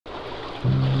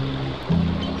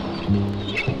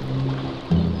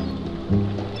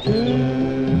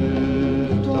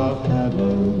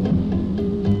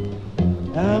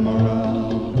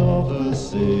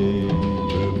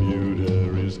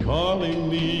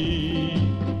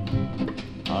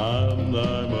and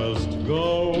I must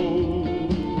go.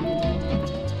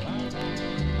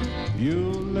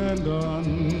 You land on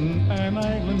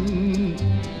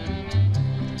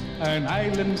an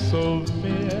island so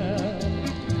fair,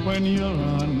 when you're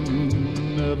on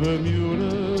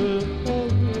Bermuda.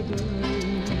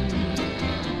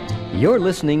 You're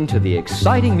listening to the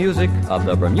exciting music of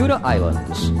the Bermuda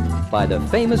Islands by the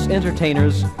famous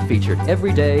entertainers featured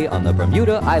every day on the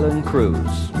Bermuda Island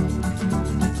Cruise.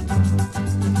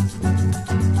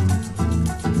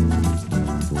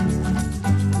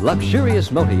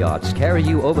 Luxurious motor yachts carry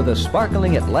you over the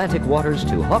sparkling Atlantic waters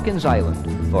to Hawkins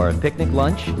Island for a picnic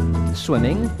lunch,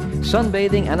 swimming,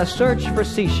 sunbathing, and a search for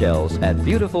seashells at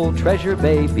beautiful Treasure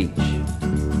Bay Beach.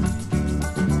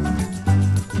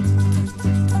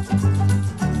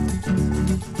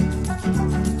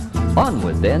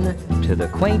 Onward, then, to the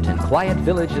quaint and quiet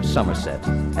village of Somerset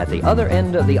at the other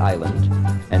end of the island,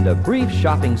 and a brief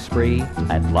shopping spree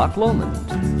at Loch Lomond.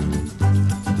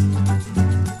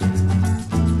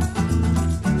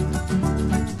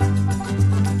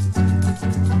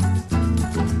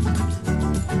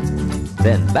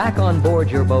 Then back on board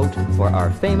your boat for our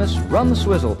famous rum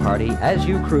swizzle party as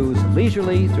you cruise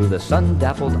leisurely through the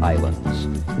sun-dappled islands,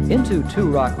 into Two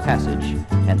Rock Passage,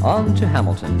 and on to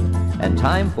Hamilton, and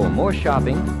time for more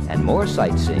shopping and more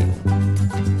sightseeing.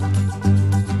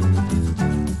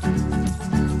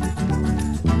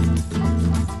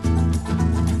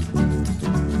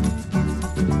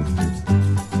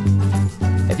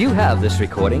 If you have this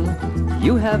recording,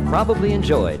 you have probably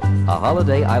enjoyed a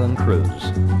holiday island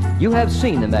cruise. You have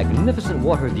seen the magnificent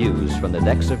water views from the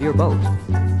decks of your boat,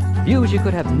 views you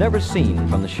could have never seen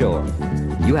from the shore.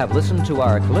 You have listened to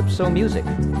our calypso music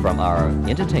from our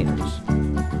entertainers.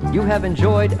 You have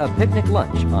enjoyed a picnic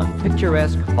lunch on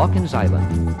picturesque Hawkins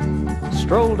Island,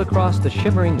 strolled across the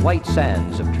shimmering white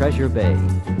sands of Treasure Bay,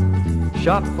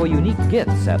 shopped for unique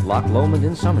gifts at Loch Lomond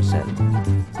in Somerset,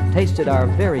 tasted our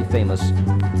very famous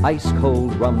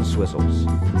ice-cold rum swizzles,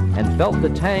 and felt the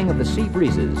tang of the sea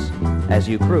breezes as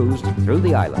you cruised through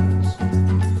the islands.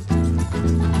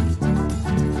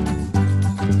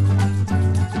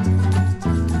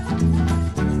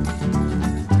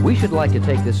 We should like to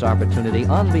take this opportunity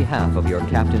on behalf of your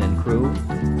captain and crew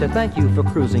to thank you for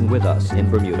cruising with us in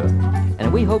Bermuda,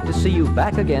 and we hope to see you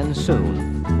back again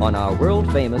soon on our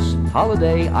world-famous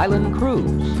Holiday Island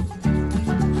Cruise.